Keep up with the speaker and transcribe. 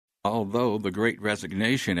Although the Great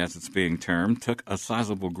Resignation, as it's being termed, took a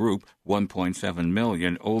sizable group, 1.7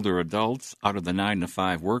 million older adults, out of the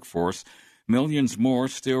 9-to-5 workforce, millions more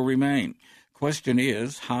still remain. Question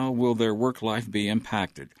is, how will their work life be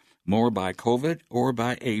impacted? More by COVID or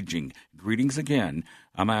by aging? Greetings again.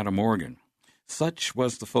 I'm Adam Morgan. Such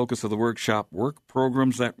was the focus of the workshop Work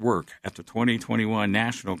Programs at Work at the 2021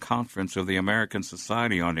 National Conference of the American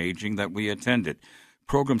Society on Aging that we attended.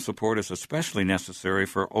 Program support is especially necessary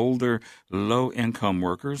for older, low-income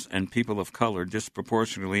workers and people of color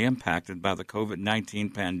disproportionately impacted by the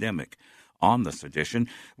COVID-19 pandemic. On this edition,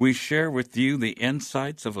 we share with you the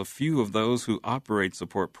insights of a few of those who operate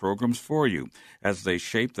support programs for you as they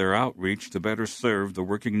shape their outreach to better serve the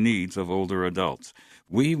working needs of older adults.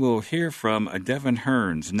 We will hear from Devin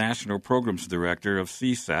Hearns, National Programs Director of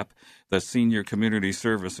CSEP, the Senior Community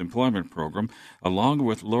Service Employment Program, along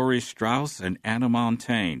with Lori Strauss and Anna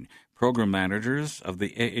Montaigne, Program Managers of the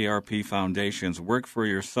AARP Foundation's Work for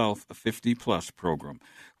Yourself 50-Plus program.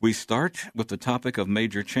 We start with the topic of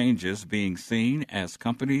major changes being seen as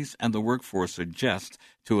companies and the workforce adjust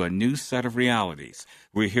to a new set of realities.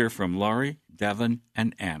 We hear from Lori, Devin,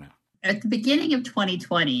 and Anna. At the beginning of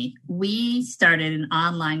 2020, we started an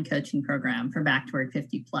online coaching program for Back to Work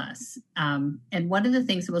 50 Plus. And one of the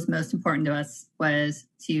things that was most important to us was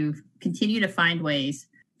to continue to find ways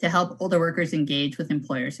to help older workers engage with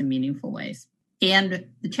employers in meaningful ways. And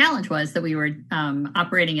the challenge was that we were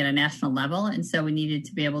operating at a national level, and so we needed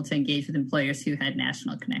to be able to engage with employers who had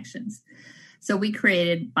national connections. So we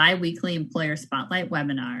created bi-weekly employer spotlight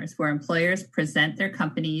webinars where employers present their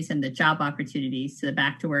companies and the job opportunities to the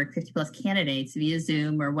Back to Work 50 Plus candidates via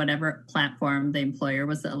Zoom or whatever platform the employer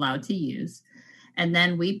was allowed to use. And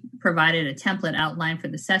then we provided a template outline for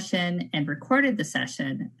the session and recorded the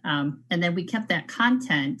session. And then we kept that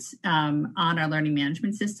content on our learning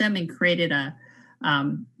management system and created a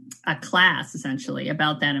class essentially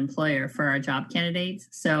about that employer for our job candidates.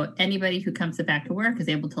 So anybody who comes to Back to Work is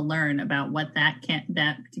able to learn about what that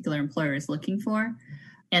particular employer is looking for.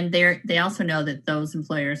 And they also know that those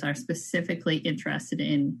employers are specifically interested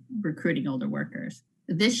in recruiting older workers.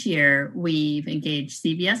 This year, we've engaged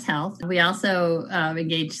CVS Health. We also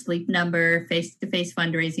engaged Sleep Number, face-to-face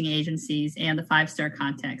fundraising agencies, and the 5-Star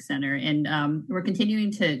Contact Center. And we're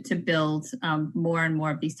continuing to build more and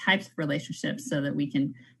more of these types of relationships so that we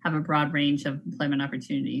can have a broad range of employment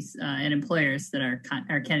opportunities and employers that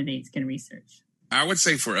our candidates can research. I would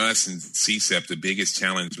say for us in CSEP, the biggest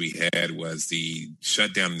challenge we had was the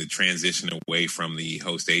shutdown and the transition away from the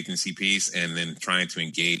host agency piece and then trying to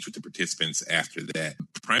engage with the participants after that.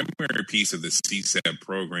 The primary piece of the CSEP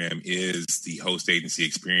program is the host agency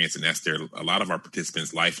experience, and that's a lot of our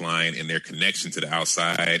participants' lifeline and their connection to the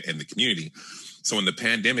outside and the community. So when the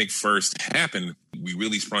pandemic first happened, we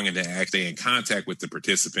really sprung into stay in contact with the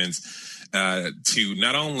participants to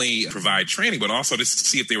not only provide training, but also just to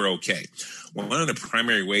see if they were okay. One of the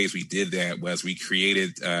primary ways we did that was we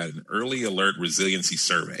created an early alert resiliency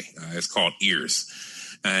survey. It's called EARS.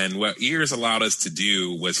 And what EARS allowed us to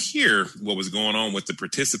do was hear what was going on with the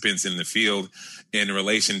participants in the field in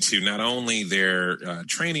relation to not only their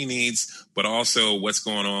training needs, but also what's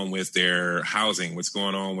going on with their housing, what's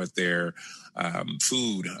going on with their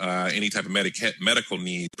food, any type of medical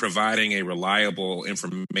need, providing a reliable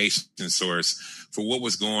information source for what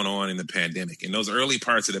was going on in the pandemic. In those early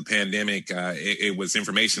parts of the pandemic, it was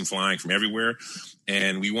information flying from everywhere,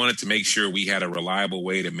 and we wanted to make sure we had a reliable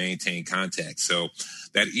way to maintain contact. So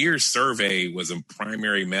that EARS survey was a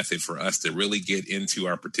primary method for us to really get into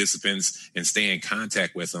our participants and stay in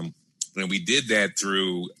contact with them. And we did that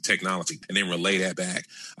through technology and then relay that back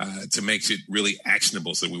to make it really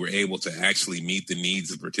actionable so we were able to actually meet the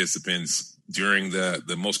needs of participants during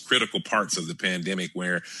the most critical parts of the pandemic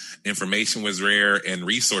where information was rare and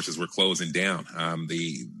resources were closing down.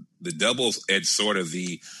 The double-edged sword of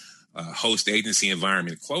the host agency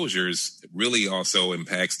environment closures really also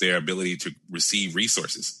impacts their ability to receive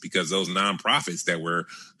resources because those nonprofits that were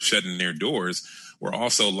shutting their doors were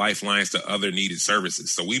also lifelines to other needed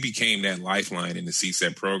services. So we became that lifeline in the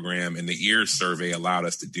CSEP program, and the EARS survey allowed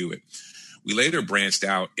us to do it. We later branched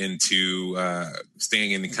out into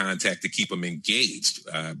staying in contact to keep them engaged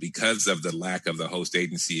because of the lack of the host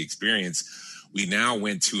agency experience. We now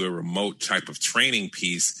went to a remote type of training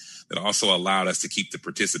piece that also allowed us to keep the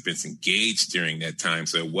participants engaged during that time.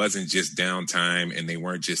 So it wasn't just downtime and they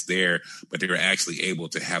weren't just there, but they were actually able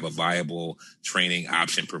to have a viable training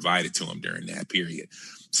option provided to them during that period.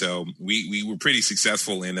 So we were pretty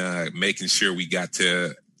successful in making sure we got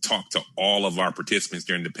to talked to all of our participants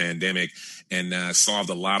during the pandemic and solved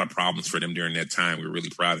a lot of problems for them during that time. We're really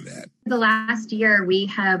proud of that. The last year, we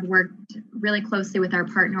have worked really closely with our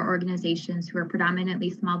partner organizations who are predominantly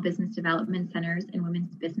small business development centers and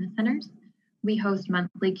women's business centers. We host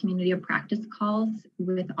monthly community of practice calls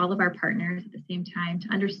with all of our partners at the same time to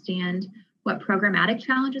understand what programmatic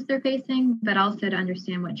challenges they're facing, but also to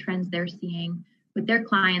understand what trends they're seeing with their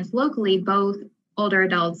clients locally, both older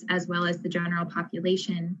adults as well as the general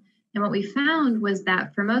population. And what we found was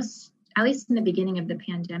that for most, at least in the beginning of the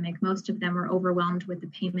pandemic, most of them were overwhelmed with the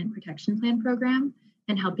Payment Protection Plan program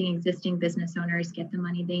and helping existing business owners get the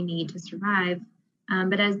money they need to survive.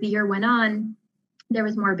 But as the year went on, there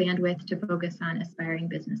was more bandwidth to focus on aspiring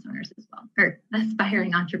business owners as well, or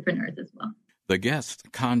aspiring entrepreneurs as well. The guests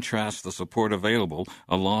contrast the support available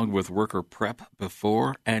along with worker prep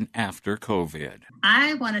before and after COVID.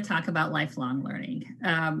 I want to talk about lifelong learning.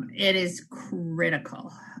 It is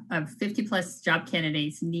critical. 50 plus job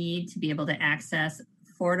candidates need to be able to access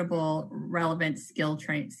affordable, relevant skill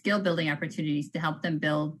building opportunities to help them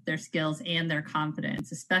build their skills and their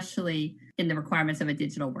confidence, especially in the requirements of a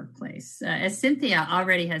digital workplace. As Cynthia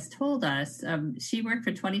already has told us, she worked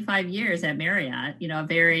for 25 years at Marriott,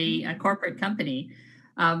 a corporate company,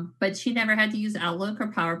 but she never had to use Outlook or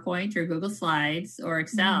PowerPoint or Google Slides or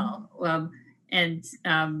Excel.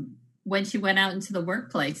 When she went out into the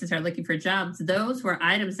workplace and started looking for jobs, those were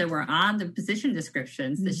items that were on the position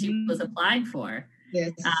descriptions that she was applying for.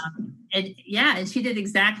 Yes. And she did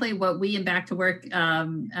exactly what we in Back to Work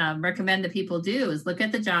recommend that people do is look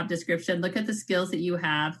at the job description, look at the skills that you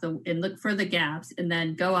have, and look for the gaps, and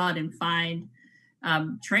then go out and find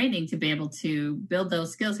training to be able to build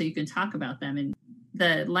those skills so you can talk about them. And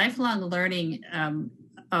the lifelong learning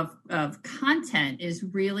of content is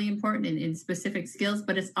really important in specific skills,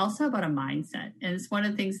 but it's also about a mindset. And it's one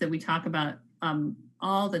of the things that we talk about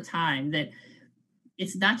all the time, that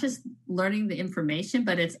it's not just learning the information,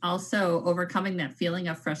 but it's also overcoming that feeling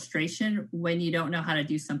of frustration when you don't know how to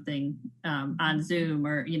do something on Zoom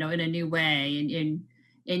or, in a new way,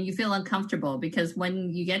 and you feel uncomfortable. Because when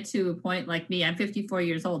you get to a point like me, I'm 54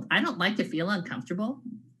 years old. I don't like to feel uncomfortable.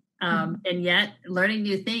 And yet learning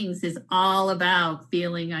new things is all about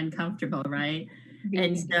feeling uncomfortable, right?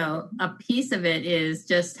 And so a piece of it is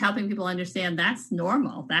just helping people understand that's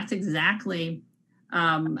normal. That's exactly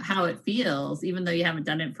how it feels, even though you haven't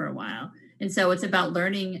done it for a while. And so it's about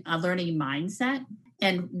learning a learning mindset.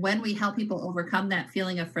 And when we help people overcome that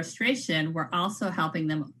feeling of frustration, we're also helping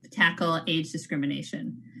them tackle age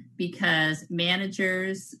discrimination, because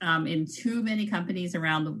managers in too many companies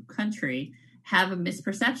around the country have a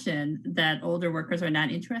misperception that older workers are not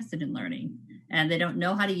interested in learning, and they don't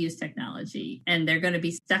know how to use technology, and they're going to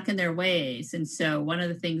be stuck in their ways. And so one of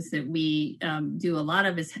the things that we do a lot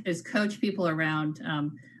of is coach people around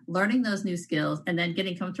learning those new skills and then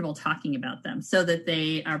getting comfortable talking about them so that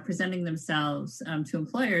they are presenting themselves to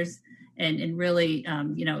employers and really,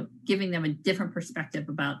 giving them a different perspective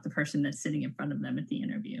about the person that's sitting in front of them at the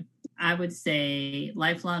interview. I would say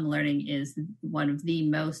lifelong learning is one of the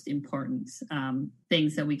most important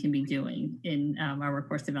things that we can be doing in our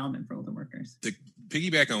workforce development for older workers. To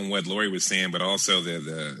piggyback on what Lori was saying, but also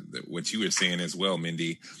the what you were saying as well,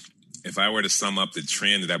 Mindy, if I were to sum up the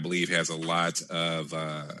trend that I believe has a lot of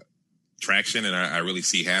traction and I really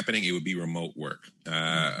see happening, it would be remote work.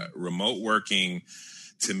 Remote working,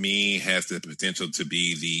 to me, has the potential to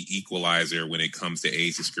be the equalizer when it comes to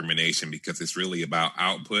age discrimination, because it's really about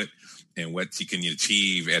output and what you can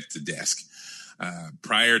achieve at the desk.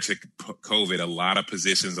 Prior to COVID, a lot of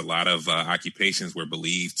positions, a lot of occupations were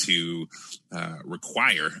believed to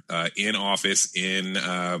require in-office,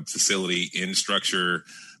 in-facility, in-structure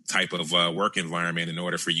type of work environment in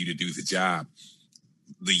order for you to do the job.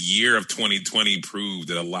 The year of 2020 proved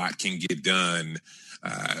that a lot can get done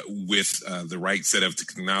with the right set of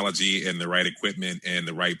technology and the right equipment and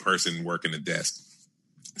the right person working the desk.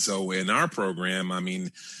 So in our program,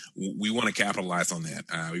 we want to capitalize on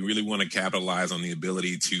that. We really want to capitalize on the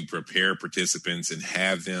ability to prepare participants and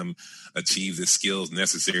have them achieve the skills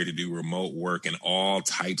necessary to do remote work in all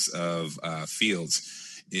types of fields.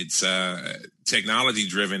 It's technology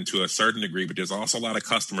driven to a certain degree, but there's also a lot of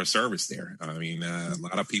customer service there. A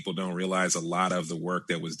lot of people don't realize a lot of the work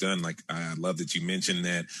that was done. Like, I love that you mentioned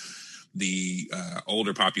that the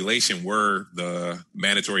older population were the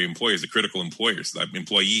mandatory employers, the critical employers, the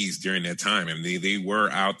employees during that time. And they were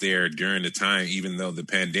out there during the time, even though the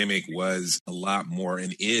pandemic was a lot more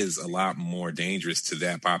and is a lot more dangerous to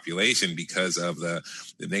that population because of the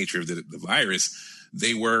nature of the virus.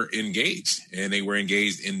 They were engaged, and they were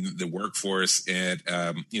engaged in the workforce at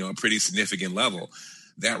a pretty significant level.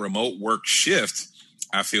 That remote work shift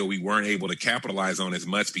I feel we weren't able to capitalize on as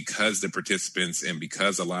much because the participants and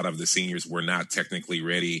because a lot of the seniors were not technically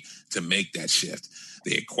ready to make that shift.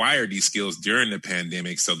 They acquired these skills during the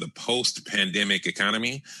pandemic. So the post-pandemic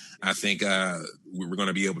economy, I think we're going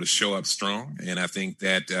to be able to show up strong. And I think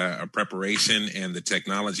that our preparation and the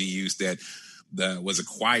technology use that was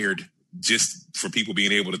acquired just for people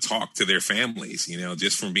being able to talk to their families,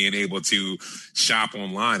 just from being able to shop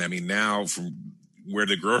online. I mean, now from where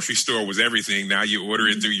the grocery store was everything, now you order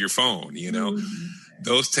it through your phone,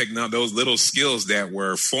 Those little skills that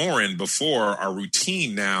were foreign before are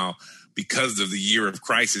routine now because of the year of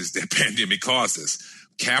crisis that pandemic caused us.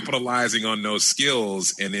 Capitalizing on those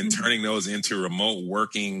skills and then turning those into remote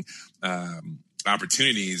working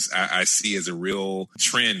opportunities, I see as a real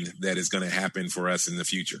trend that is going to happen for us in the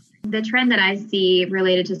future. The trend that I see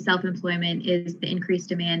related to self-employment is the increased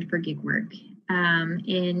demand for gig work.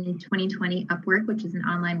 In 2020, Upwork, which is an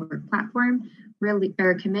online work platform,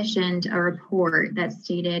 commissioned a report that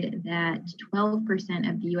stated that 12%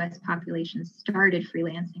 of the U.S. population started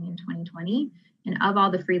freelancing in 2020. And of all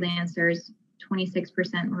the freelancers,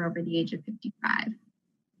 26% were over the age of 55.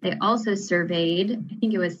 They also surveyed, I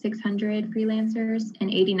think it was 600 freelancers, and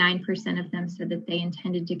 89% of them said that they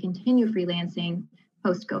intended to continue freelancing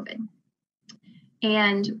post-COVID.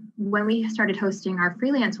 And when we started hosting our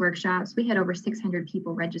freelance workshops, we had over 600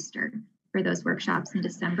 people registered for those workshops in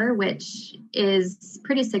December, which is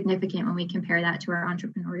pretty significant when we compare that to our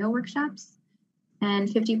entrepreneurial workshops. And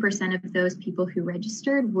 50% of those people who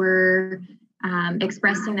registered were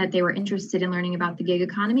expressing that they were interested in learning about the gig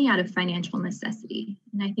economy out of financial necessity.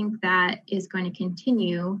 And I think that is going to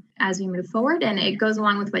continue as we move forward. And it goes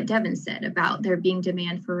along with what Devin said about there being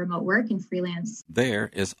demand for remote work and freelance.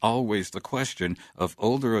 There is always the question of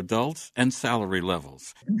older adults and salary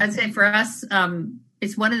levels. I'd say for us,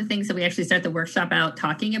 it's one of the things that we actually start the workshop out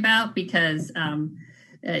talking about because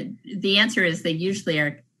the answer is they usually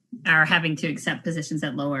are having to accept positions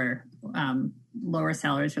at lower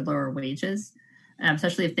salaries or lower wages,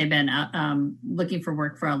 especially if they've been looking for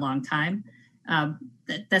work for a long time.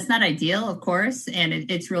 That's not ideal, of course, and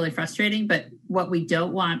it's really frustrating. But what we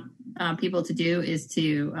don't want people to do is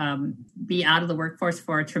to be out of the workforce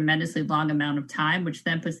for a tremendously long amount of time, which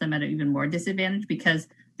then puts them at an even more disadvantage because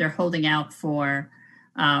they're holding out for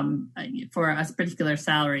a particular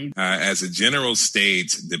salary. As a general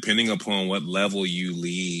state, depending upon what level you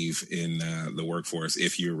leave in the workforce,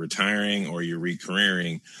 if you're retiring or you're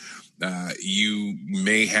re-careering, you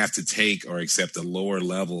may have to take or accept a lower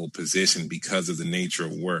level position because of the nature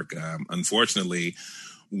of work. Unfortunately,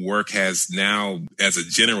 work has now, as a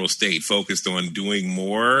general state, focused on doing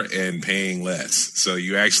more and paying less. So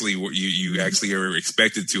you actually are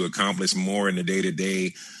expected to accomplish more in the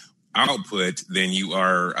day-to-day output than you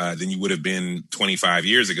would have been 25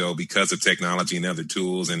 years ago because of technology and other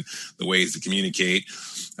tools and the ways to communicate.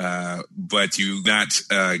 But you not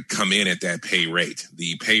come in at that pay rate.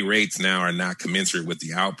 The pay rates now are not commensurate with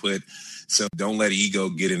the output. So don't let ego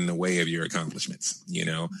get in the way of your accomplishments.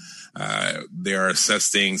 There are such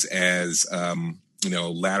things as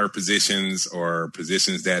ladder positions or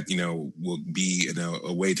positions that will be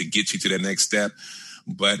a way to get you to the next step.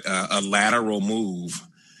 But a lateral move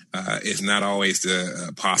is not always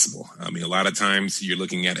possible. I mean, a lot of times you're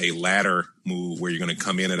looking at a ladder move where you're going to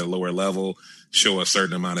come in at a lower level, show a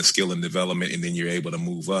certain amount of skill and development, and then you're able to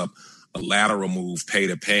move up. A lateral move, pay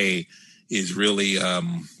to pay, is really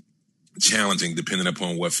challenging depending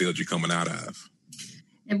upon what field you're coming out of.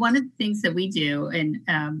 And one of the things that we do in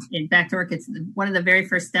Back to Work, it's one of the very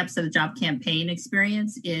first steps of the job campaign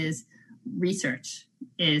experience is research.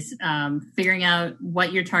 Is figuring out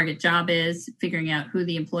what your target job is, figuring out who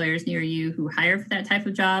the employers near you who hire for that type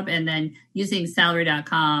of job, and then using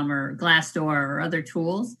Salary.com or Glassdoor or other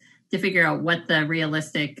tools to figure out what the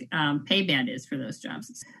realistic pay band is for those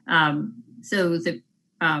jobs.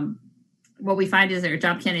 What we find is that our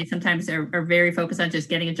job candidates sometimes are very focused on just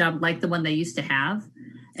getting a job like the one they used to have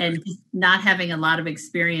and not having a lot of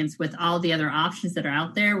experience with all the other options that are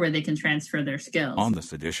out there where they can transfer their skills. On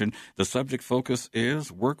this edition, the subject focus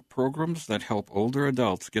is work programs that help older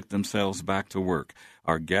adults get themselves back to work.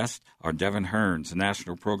 Our guests are Devin Hearns,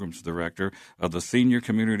 National Programs Director of the Senior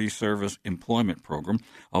Community Service Employment Program,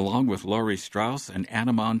 along with Laurie Strauss and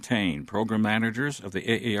Anna Montaigne, Program Managers of the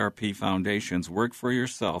AARP Foundation's Work for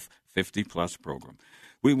Yourself 50-Plus program.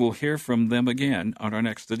 We will hear from them again on our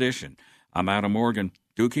next edition. I'm Adam Morgan.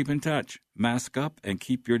 Do keep in touch, mask up, and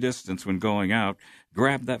keep your distance when going out.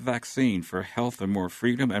 Grab that vaccine for health and more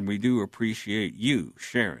freedom, and we do appreciate you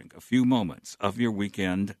sharing a few moments of your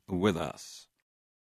weekend with us.